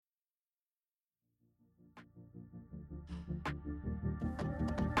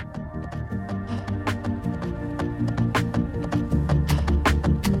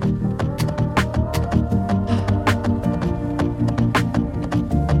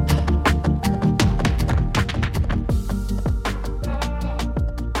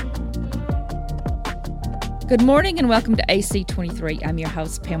Good morning and welcome to AC23. I'm your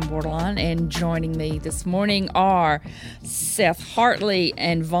host, Pam Bordelon, and joining me this morning are Seth Hartley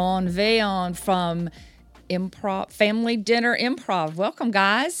and Vaughn Veillon from Family Dinner Improv. Welcome,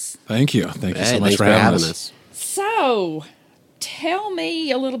 guys. Thank you. Thank you so much for having us. So, tell me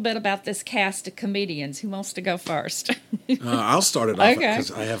a little bit about this cast of comedians. Who wants to go first? I'll start it off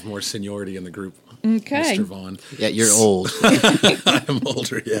because I have more seniority in the group. Okay. Mr. Vaughn. Yeah, you're old. I am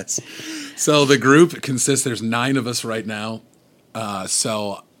older, yes. So the group consists, there's 9 of us right now.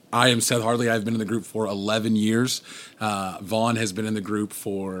 So I am Seth Hartley. I've been in the group for 11 years. Vaughn has been in the group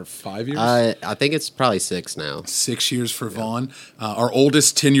for 5 years. I think it's probably 6 now. 6 years for Vaughn. Our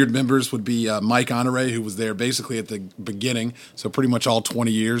oldest tenured members would be Mike Honore, who was there basically at the beginning, so pretty much all 20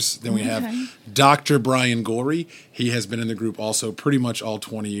 years. Then we have Dr. Brian Gorey. He has been in the group also pretty much all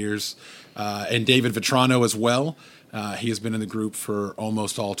 20 years. And David Vitrano as well. He has been in the group for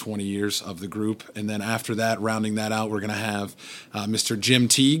almost all 20 years of the group. And then after that, rounding that out, we're going to have Mr. Jim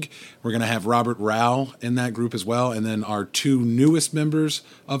Teague. We're going to have Robert Rao in that group as well. And then our 2 newest members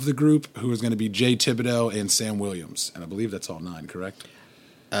of the group, who is going to be Jay Thibodeau and Sam Williams. And I believe that's all 9, correct?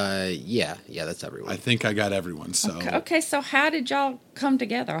 Yeah, that's everyone. I think I got everyone. So Okay, so how did y'all come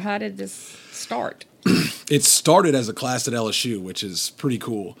together? How did this start? It started as a class at LSU, which is pretty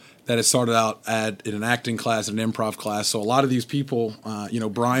cool. That it started out in an acting class, an improv class. So a lot of these people,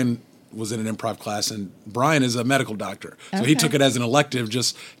 Brian was in an improv class, and Brian is a medical doctor. So he took it as an elective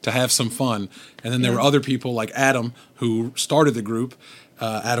just to have some fun. And then there were other people like Adam, who started the group,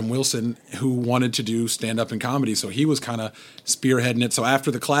 Adam Wilson, who wanted to do stand-up and comedy. So he was kind of spearheading it. So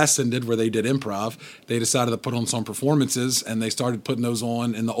after the class ended where they did improv, they decided to put on some performances, and they started putting those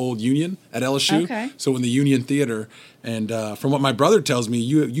on in the old Union at LSU. Okay. So in the Union Theater. And from what my brother tells me,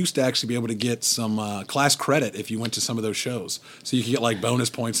 you used to actually be able to get some class credit if you went to some of those shows. So you could get like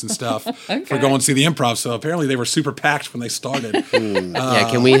bonus points and stuff for going to see the improv. So apparently they were super packed when they started.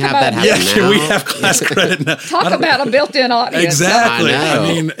 Can we have that happen now? Yeah, can we have class credit now? Talk about a built-in audience. Exactly. I know. I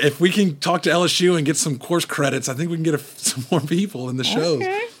mean, if we can talk to LSU and get some course credits, I think we can get some more people in the shows.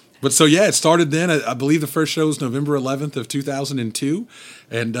 Okay. But so, yeah, it started then. I believe the first show was November 11th of 2002.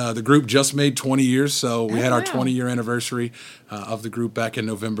 And the group just made 20 years. So we had our 20-year anniversary of the group back in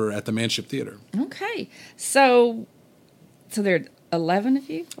November at the Manship Theater. Okay. So there are 11 of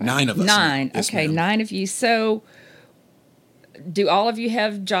you? 9 of us. 9. Yes, Okay, ma'am. 9 of you. So do all of you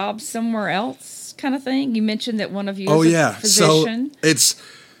have jobs somewhere else kind of thing? You mentioned that one of you is a physician. So it's,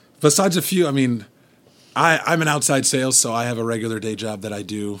 besides a few, I mean, I'm an outside sales, so I have a regular day job that I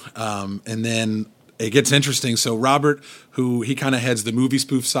do. And then it gets interesting. So Robert, he kind of heads the movie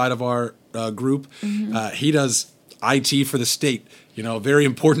spoof side of our group, he does IT for the state. A very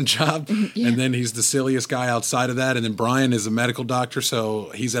important job. Yeah. And then he's the silliest guy outside of that. And then Brian is a medical doctor,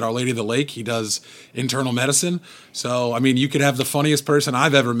 so he's at Our Lady of the Lake. He does internal medicine. So, I mean, you could have the funniest person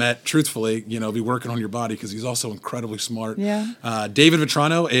I've ever met, truthfully, be working on your body because he's also incredibly smart. Yeah. David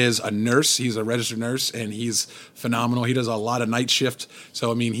Vitrano is a nurse. He's a registered nurse, and he's phenomenal. He does a lot of night shift. So,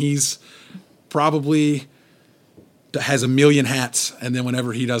 I mean, he's probably has a million hats, and then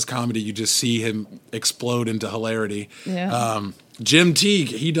whenever he does comedy, you just see him explode into hilarity. Yeah. Jim Teague,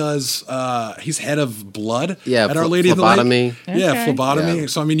 he does. He's head of blood Yeah, at Our Lady of the Lake. phlebotomy. Yeah, Okay. phlebotomy. Yeah.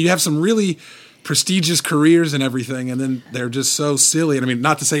 So I mean, you have some really prestigious careers and everything, and then they're just so silly. And I mean,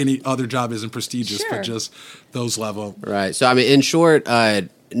 not to say any other job isn't prestigious, Sure. but just those level. Right. So, I mean, in short,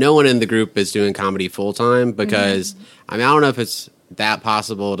 no one in the group is doing comedy full-time because, I don't know if it's that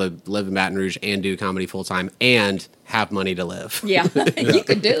possible to live in Baton Rouge and do comedy full-time and have money to live. Yeah, you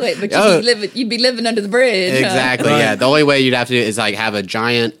could do it, but you'd be living under the bridge. Exactly, Right. yeah. The only way you'd have to do is like have a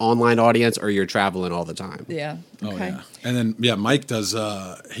giant online audience or you're traveling all the time. Yeah. Oh Okay. yeah, and then Mike does.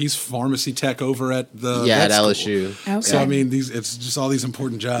 He's pharmacy tech over at the Yeah, vet at school. LSU. Okay. So I mean, it's just all these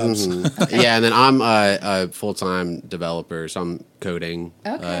important jobs. Yeah, and then I'm a full-time developer, so I'm coding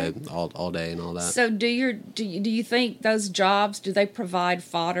Okay. all day and all that. So do you think those jobs, do they provide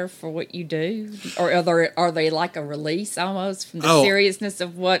fodder for what you do, or are they like a release almost from the seriousness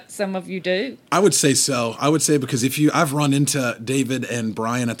of what some of you do? I would say so. I would say because I've run into David and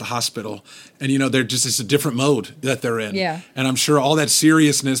Brian at the hospital, and they're just, it's a different mode that they're in. Yeah. And I'm sure all that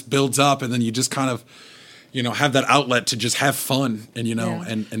seriousness builds up, and then you just kind of, have that outlet to just have fun and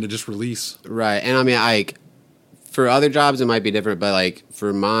and to just release. Right, and I mean, like, for other jobs it might be different, but like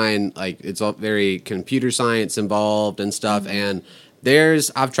for mine, like it's all very computer science involved and stuff, and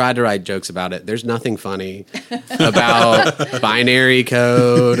I've tried to write jokes about it. There's nothing funny about binary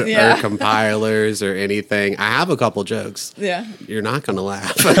code or compilers or anything. I have a couple jokes. Yeah. You're not going to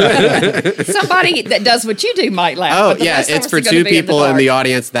laugh. Somebody that does what you do might laugh. Oh, yeah. It's for two people in the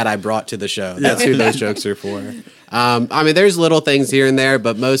audience that I brought to the show. That's who those jokes are for. I mean, there's little things here and there,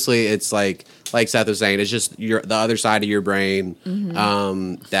 but mostly it's like Seth was saying, it's just the other side of your brain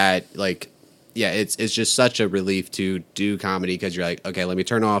that like, yeah, it's just such a relief to do comedy because you're like, okay, let me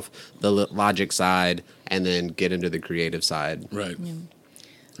turn off the logic side and then get into the creative side. Right. Yeah.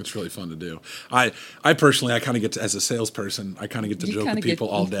 It's really fun to do. I personally, I kind of get to, as a salesperson, I kind of get to joke with people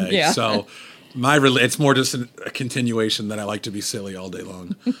all day. Yeah. So it's more just a continuation that I like to be silly all day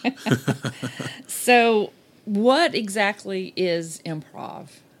long. So what exactly is improv?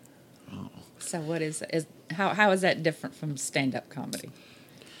 Oh. So what how is that different from stand-up comedy?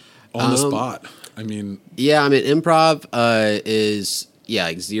 On the spot. I mean... Yeah, I mean, improv is,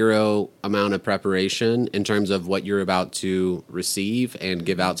 like zero amount of preparation in terms of what you're about to receive and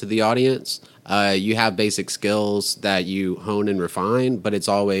give out to the audience. You have basic skills that you hone and refine, but it's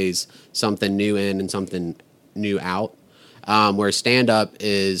always something new in and something new out. Where stand-up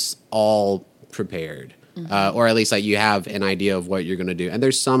is all prepared. Or at least like you have an idea of what you're going to do. And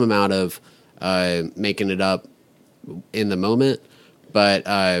there's some amount of making it up in the moment,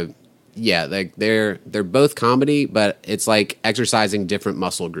 but... yeah, like they're both comedy, but it's like exercising different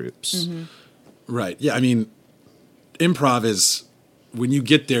muscle groups. Mm-hmm. Right. Yeah, I mean, improv is when you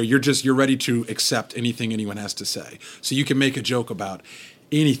get there, you're ready to accept anything anyone has to say. So you can make a joke about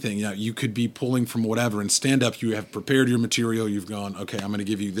anything. You know, you could be pulling from whatever. In stand-up, you have prepared your material. You've gone, okay, I'm going to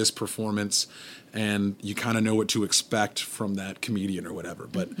give you this performance, and you kind of know what to expect from that comedian or whatever.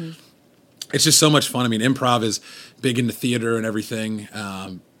 But it's just so much fun. I mean, improv is big into theater and everything.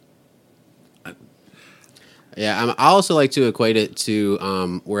 Yeah, I also like to equate it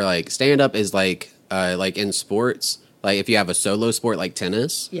to where like stand-up is like in sports. Like if you have a solo sport like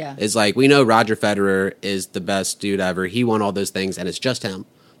tennis, it's like we know Roger Federer is the best dude ever. He won all those things, and it's just him.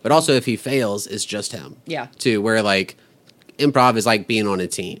 But also if he fails, it's just him. Yeah. Too, where like improv is like being on a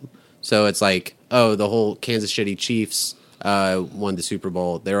team. So it's like, oh, the whole Kansas City Chiefs won the Super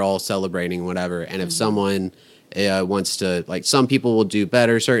Bowl. They're all celebrating whatever. And if someone wants to, like, some people will do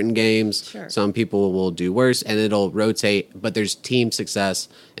better certain games, some people will do worse, and it'll rotate, but there's team success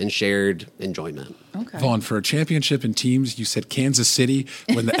and shared enjoyment. Okay. Vaughn, for a championship in teams, you said Kansas City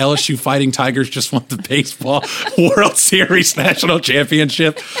when the LSU Fighting Tigers just won the baseball World Series national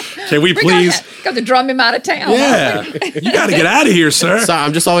championship. Can we please got to drum him out of town? Yeah, you got to get out of here, sir. Sorry,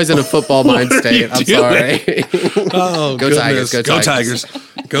 I'm just always in a football mind state. I'm sorry. Oh, go Tigers! Go Tigers!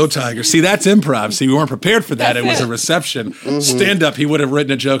 Go Tigers! See, that's improv. See, we weren't prepared for that. It was a reception. Stand up. He would have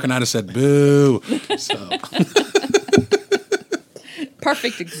written a joke, and I'd have said boo. So.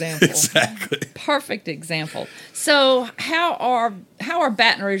 Perfect example. Exactly. Perfect example. So, how are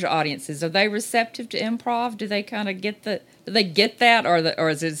Baton Rouge audiences? Are they receptive to improv? Do they kind of get that, or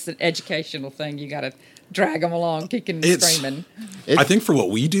is it an educational thing? You got to drag them along, kicking and screaming. I think for what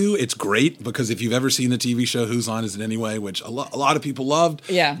we do, it's great because if you've ever seen the TV show Whose Line Is It Anyway, which a lot of people loved,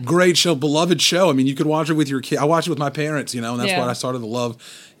 great show, beloved show. I mean, you could watch it with your kid. I watched it with my parents, and that's why I started to love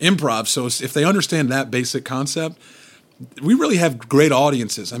improv. So if they understand that basic concept, we really have great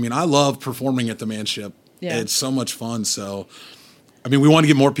audiences. I mean, I love performing at the Manship. Yeah. It's so much fun. So, I mean, we want to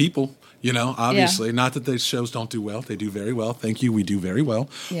get more people, obviously. Yeah. Not that these shows don't do well. They do very well. Thank you. We do very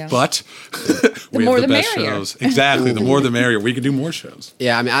well. Yeah. But we have the best shows. Exactly. The more the merrier. We can do more shows.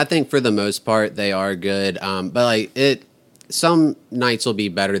 Yeah, I mean, I think for the most part, they are good. But like some nights will be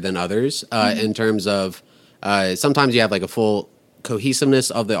better than others in terms of sometimes you have like a full cohesiveness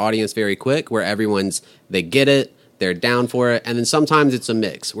of the audience very quick where they get it. They're down for it. And then sometimes it's a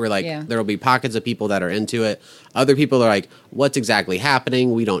mix where like there'll be pockets of people that are into it. Other people are like, what's exactly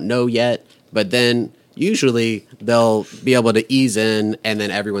happening? We don't know yet. But then usually they'll be able to ease in and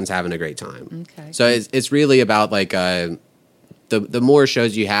then everyone's having a great time. Okay. So it's really about like the more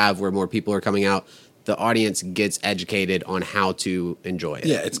shows you have where more people are coming out, the audience gets educated on how to enjoy it.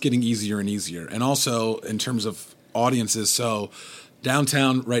 Yeah, it's getting easier and easier. And also in terms of audiences, so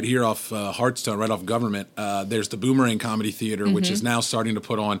downtown, right here off Hartstone, right off Government, there's the Boomerang Comedy Theater, which is now starting to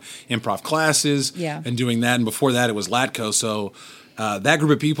put on improv classes and doing that. And before that, it was Latco. So that group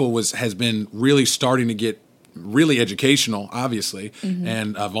of people has been really starting to get really educational, obviously.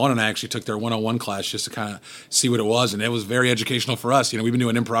 And Vaughn and I actually took their 101 class just to kind of see what it was. And it was very educational for us. We've been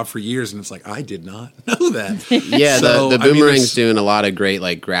doing improv for years, and it's like, I did not know that. Yeah, so, the Boomerang's doing a lot of great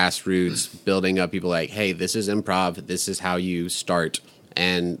like grassroots building up people like, hey, this is improv. This is how you start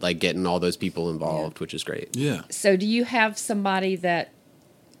and like getting all those people involved, which is great. Yeah. So do you have somebody that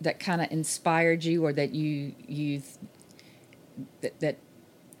kind of inspired you, or that you that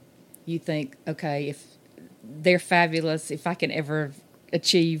you think, okay, if they're fabulous, if I can ever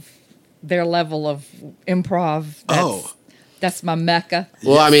achieve their level of improv, that's my mecca.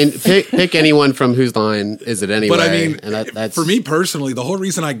 Well, I mean, pick anyone from Whose Line Is It Anyway? But I mean, and that's for me personally, the whole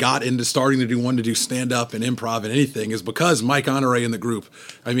reason I got into starting to do stand up and improv and anything is because Mike Honore in the group.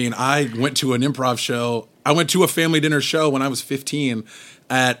 I mean, I went to an improv show. I went to a family dinner show when I was 15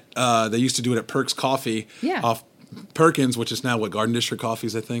 at, they used to do it at Perks Coffee off Perkins, which is now Garden District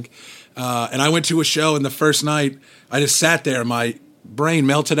Coffees, I think. And I went to a show, and the first night I just sat there. My brain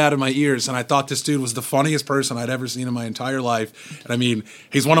melted out of my ears, and I thought this dude was the funniest person I'd ever seen in my entire life. And I mean,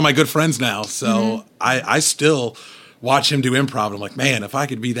 he's one of my good friends now, so I still watch him do improv, and I'm like, man, if I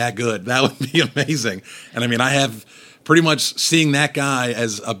could be that good, that would be amazing. And I mean, I have pretty much seeing that guy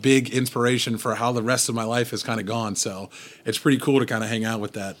as a big inspiration for how the rest of my life has kind of gone, so it's pretty cool to kind of hang out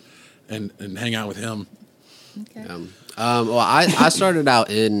with that and hang out with him. Okay. Well, I started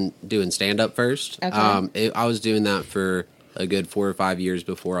out in doing stand-up first. Okay. I was doing that for a good 4 or 5 years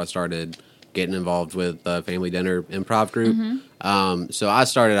before I started getting involved with the Family Dinner Improv Group. So I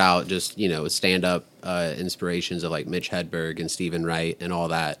started out just, with stand-up inspirations of like Mitch Hedberg and Stephen Wright and all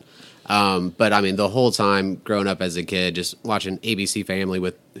that. But I mean, the whole time growing up as a kid, just watching ABC Family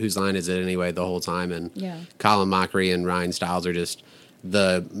with Whose Line Is It Anyway the whole time. And Colin Mockery and Ryan Stiles are just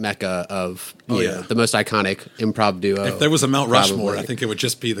the mecca of the most iconic improv duo. If there was a Mount Rushmore, I think it would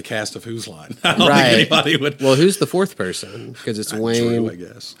just be the cast of Whose Line. I don't think anybody would. Well, who's the fourth person? Because it's Wayne. Drew, I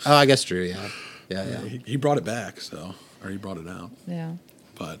guess. Oh, I guess Drew. Yeah. He brought it back, or he brought it out. Yeah.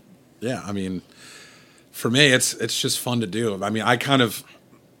 But yeah, I mean, for me, it's just fun to do. I mean, I don't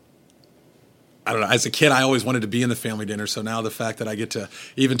know. As a kid, I always wanted to be in the family dinner. So now the fact that I get to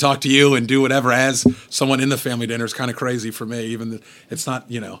even talk to you and do whatever as someone in the family dinner is kind of crazy for me. Even it's not,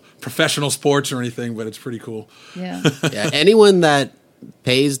 professional sports or anything, but it's pretty cool. Yeah. Yeah. Anyone that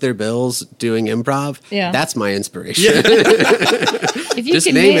pays their bills doing improv, that's my inspiration. Yeah. If you just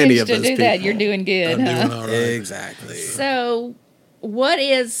can name any manage of to those do people. that, you're doing good. I'm doing all right. Exactly. So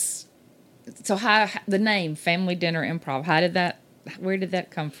how the name Family Dinner Improv, where did that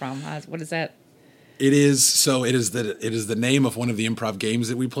come from? What is that? It is the name of one of the improv games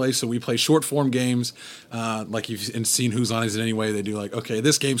that we play. So we play short form games, like you've seen Whose Line Is It Anyway. They do like, okay,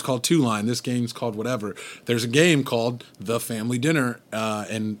 this game's called Two Line, this game's called whatever. There's a game called The Family Dinner,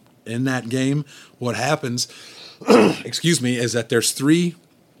 and in that game, what happens, is that there's 3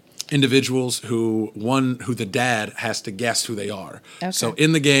 individuals who the dad has to guess who they are. Okay. So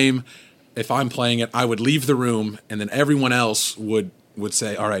in the game, if I'm playing it, I would leave the room, and then everyone else would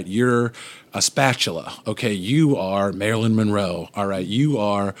say, all right, you're a spatula. Okay, you are Marilyn Monroe. All right, you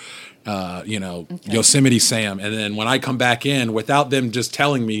are, Yosemite Sam. And then when I come back in, without them just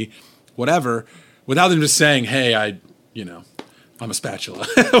telling me whatever, without them just saying, hey, I'm a spatula.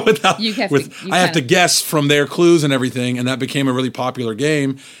 I have to guess from their clues and everything, and that became a really popular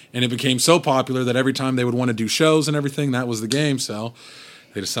game. And it became so popular that every time they would want to do shows and everything, that was the game. So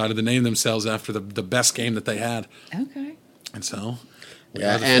they decided to name themselves after the best game that they had. Okay. And so...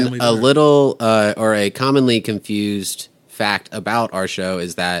 Yeah, and a little or a commonly confused fact about our show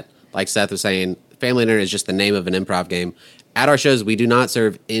is that, like Seth was saying, Family Dinner is just the name of an improv game. At our shows, we do not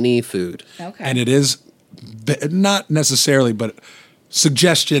serve any food. Okay. And it is not necessarily, but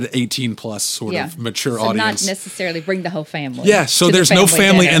suggested 18 plus sort of mature audience. Not necessarily bring the whole family. Yeah, so there's no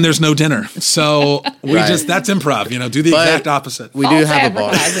family dinner. And there's no dinner. So that's improv, do the exact opposite. We do have a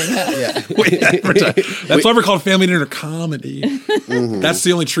bar. That's why we're called Family Dinner Comedy. Mm-hmm. That's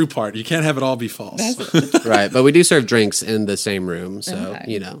the only true part. You can't have it all be false. Right, but we do serve drinks in the same room, so,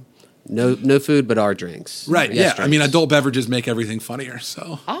 no food but our drinks. Right, yes, yeah. I mean, adult beverages make everything funnier,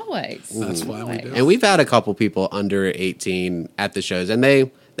 so. Always. That's why we do it. And we've had a couple people under 18 at the shows, and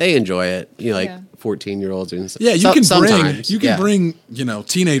they enjoy it, 14-year-olds. And yeah, you can bring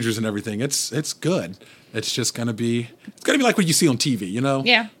teenagers and everything. It's good. It's just going to be like what you see on TV,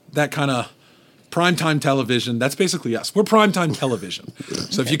 Yeah. That kind of primetime television. That's basically us. We're primetime television.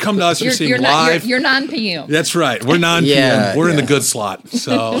 So if you come to us, you're seeing live. You're 9 p.m. That's right. We're 9 p.m. We're in the good slot.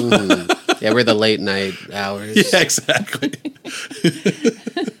 So yeah, we're the late night hours. Yeah, exactly.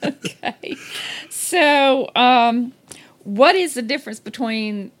 Okay. So, what is the difference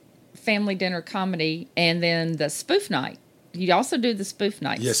between Family Dinner Comedy and then the spoof night? You also do the spoof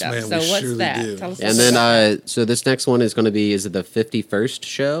night stuff. Yes, so ma'am. We what's surely that? do. Tell us and then, so this next one is going to be, is it the 51st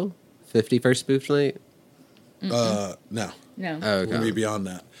show? 51st spoof night? No. No. Oh, We're gonna be okay. beyond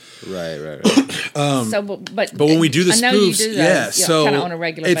that. Right. So, but When we do the I know you spoofs, do those, yeah, so kind of on a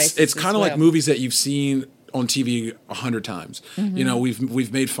regular basis. it's as kind of well. like movies that you've seen on TV 100 times. Mm-hmm. You know,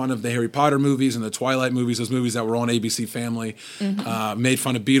 we've made fun of the Harry Potter movies and the Twilight movies, those movies that were on ABC Family. Mm-hmm. Made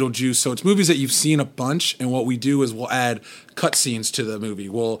fun of Beetlejuice. So it's movies that you've seen a bunch. And what we do is we'll add cutscenes to the movie.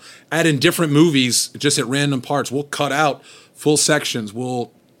 We'll add in different movies just at random parts. We'll cut out full sections.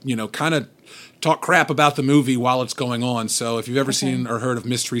 We'll kind of talk crap about the movie while it's going on. So if you've ever seen or heard of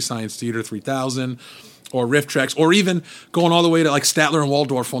Mystery Science Theater 3000 or Riff Tracks, or even going all the way to like Statler and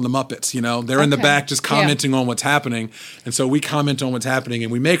Waldorf on the Muppets, they're in the back just commenting on what's happening. And so we comment on what's happening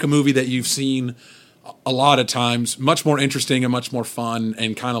and we make a movie that you've seen a lot of times, much more interesting and much more fun,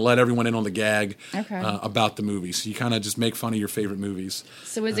 and kind of let everyone in on the gag about the movie. So you kind of just make fun of your favorite movies.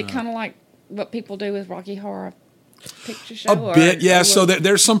 So is it kind of like what people do with Rocky Horror Picture Show? A bit, yeah. So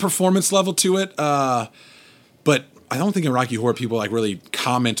there's some performance level to it, but I don't think in Rocky Horror people like really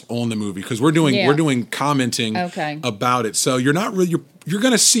comment on the movie because we're doing commenting about it. So you're not really you're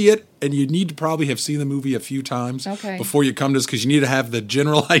going to see it, and you need to probably have seen the movie a few times before you come to this because you need to have the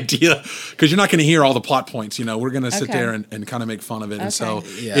general idea because you're not going to hear all the plot points. We're going to sit there and kind of make fun of it, and so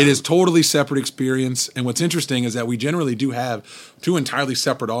it is totally separate experience. And what's interesting is that we generally do have two entirely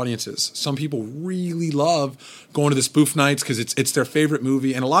separate audiences. Some people really love going to the spoof nights because it's their favorite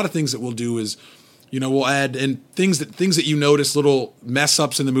movie, and a lot of things that we'll do is. We'll add in things that you notice, little mess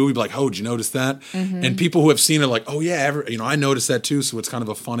ups in the movie, like, oh, did you notice that? Mm-hmm. And people who have seen it, like, oh yeah, I noticed that too. So it's kind of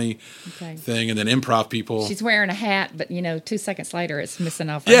a funny thing. And then improv people. She's wearing a hat, but 2 seconds later, it's missing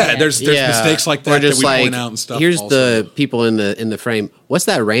off. Yeah, there's mistakes like that that we point out and stuff. Here's also the people in the frame. What's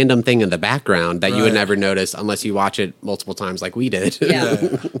that random thing in the background that you would never notice unless you watch it multiple times, like we did?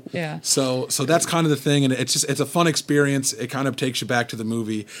 Yeah. So that's kind of the thing, and it's a fun experience. It kind of takes you back to the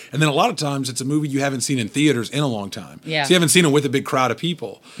movie, and then a lot of times it's a movie you haven't seen in theaters in a long time. Yeah. So you haven't seen it with a big crowd of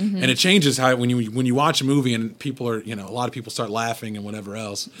people, and it changes how when you watch a movie and people are a lot of people start laughing and whatever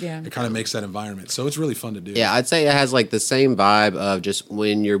else. Yeah. It kind of makes that environment. So it's really fun to do. Yeah, I'd say it has like the same vibe of just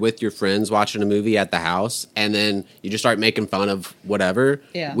when you're with your friends watching a movie at the house, and then you just start making fun of whatever.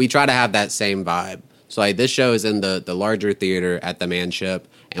 Yeah. We try to have that same vibe. So like this show is in the larger theater at the Manship,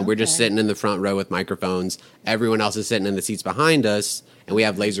 and we're just sitting in the front row with microphones. Everyone else is sitting in the seats behind us, and we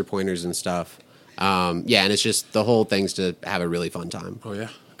have laser pointers and stuff. And it's just the whole thing's to have a really fun time. Oh yeah.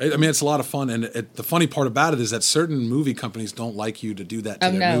 I mean, it's a lot of fun, and the funny part about it is that certain movie companies don't like you to do that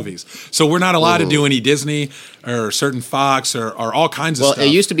to their movies. So we're not allowed to do any Disney or certain Fox or all kinds of stuff. Well, it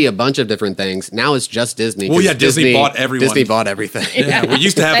used to be a bunch of different things. Now it's just Disney. Well, yeah, Disney bought everyone. Disney bought everything. Yeah, we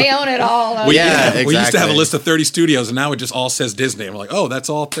used to have. They own it all. We exactly. used to have a list of 30 studios, and now it just all says Disney. I'm like, oh, that's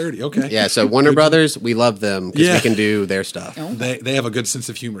all 30. Okay. Yeah, so Warner Brothers, we love them because we can do their stuff. They have a good sense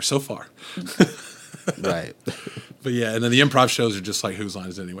of humor so far. Right. But yeah, and then the improv shows are just like Whose Line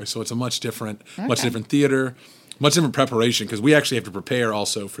Is It Anyway? So it's a much different theater, much different preparation because we actually have to prepare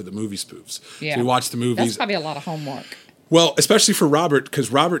also for the movie spoofs. Yeah. So we watch the movies. That's probably a lot of homework. Well, especially for Robert,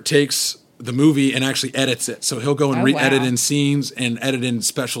 because Robert takes the movie and actually edits it. So he'll go and re-edit in scenes and edit in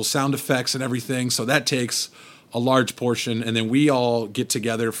special sound effects and everything. So that takes a large portion. And then we all get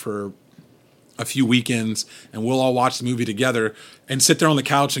together for a few weekends and we'll all watch the movie together and sit there on the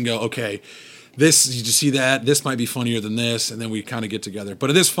couch and go, okay, this, did you see that? This might be funnier than this. And then we kind of get together. But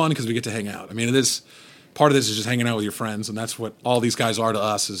it is fun because we get to hang out. I mean, part of this is just hanging out with your friends. And that's what all these guys are to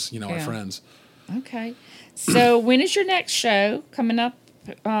us is, our friends. Okay. So when is your next show coming up?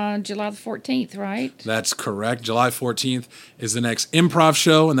 July the 14th, right? That's correct. July 14th is the next improv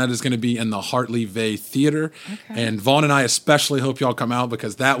show, and that is going to be in the Hartley-Vey Theater. Okay. And Vaughn and I especially hope y'all come out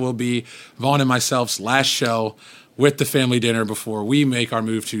because that will be Vaughn and myself's last show with the family dinner before we make our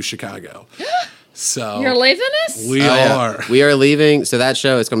move to Chicago. So you're leaving us? We are. Yeah. We are leaving. So that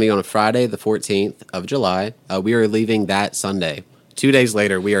show is going to be on a Friday, the 14th of July. We are leaving that Sunday. 2 days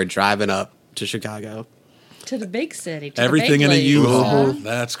later, we are driving up to Chicago. To the big city. Everything in a U-Haul.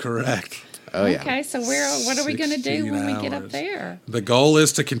 That's correct. Oh, yeah. Okay, so what are we going to do when we get up there? The goal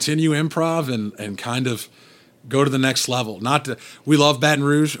is to continue improv and kind of go to the next level. We love Baton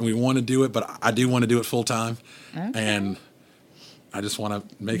Rouge and we want to do it, but I do want to do it full time. Okay. And I just want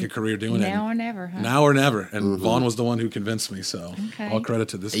to make a career doing it. Now or never, huh? Now or never. And Vaughn was the one who convinced me, so all credit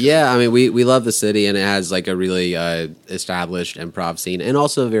to this guy. Yeah, I mean, we love the city, and it has like a really established improv scene and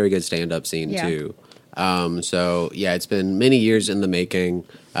also a very good stand-up scene, too. So, yeah, it's been many years in the making,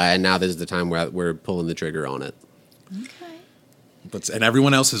 and now this is the time where we're pulling the trigger on it. Okay. And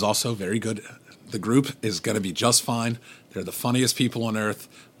everyone else is also very good. The group is going to be just fine. They're the funniest people on earth.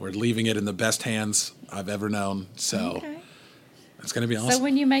 We're leaving it in the best hands I've ever known. So It's going to be awesome. So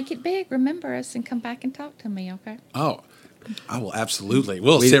when you make it big, remember us and come back and talk to me, okay? Oh, I will absolutely.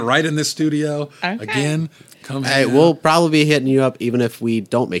 We'll sit right in this studio again. Come Hey, we'll probably be hitting you up even if we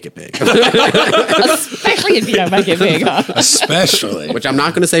don't make it big. Especially if you don't make it big, huh? Especially. Which I'm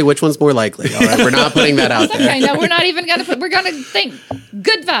not going to say which one's more likely. All right, we're not putting that out there. Okay, no, we're not even going to put, we're going to think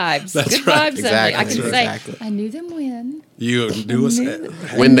good vibes. That's good right. vibes Exactly. only. I can say, Exactly. I knew them when. You knew us.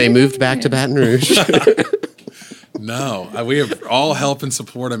 When they moved back to Baton Rouge. No, we have all help and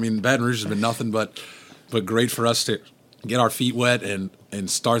support. I mean, Baton Rouge has been nothing but great for us to get our feet wet and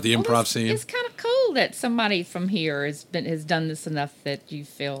start the improv scene. It's kind of cool that somebody from here has done this enough that you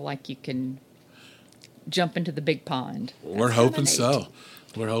feel like you can jump into the big pond. We're hoping so.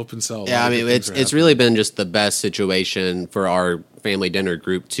 We're hoping so. Yeah, I mean, it's really been just the best situation for our family dinner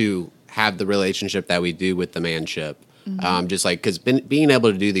group to have the relationship that we do with the Manship. Just like, because being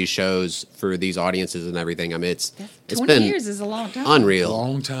able to do these shows for these audiences and everything, I mean, it's 20 been years is a long time. unreal.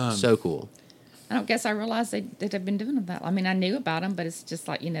 Long time. So cool. I don't guess I realized that they've been doing that. I mean, I knew about them, but it's just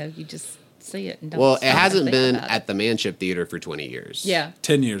like, you just see it and don't. Well, it stop and hasn't think been about at the Manship Theater for 20 years. Yeah,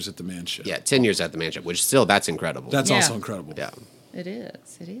 10 years at the Manship. Yeah, 10 years at the Manship, which still, that's incredible. That's Yeah. also incredible. yeah. it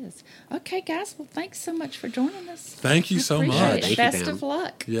is. It is. Okay, guys. Well, thanks so much for joining us. Thank you so Appreciate much. it. Thank you, Best Pam. of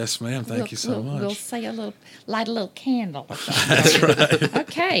luck. Yes, ma'am. Thank you so much. We'll say light a little candle or something. That's right.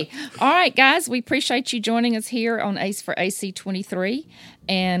 Okay. All right, guys. We appreciate you joining us here on Ace for AC 23,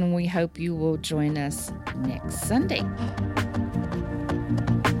 and we hope you will join us next Sunday.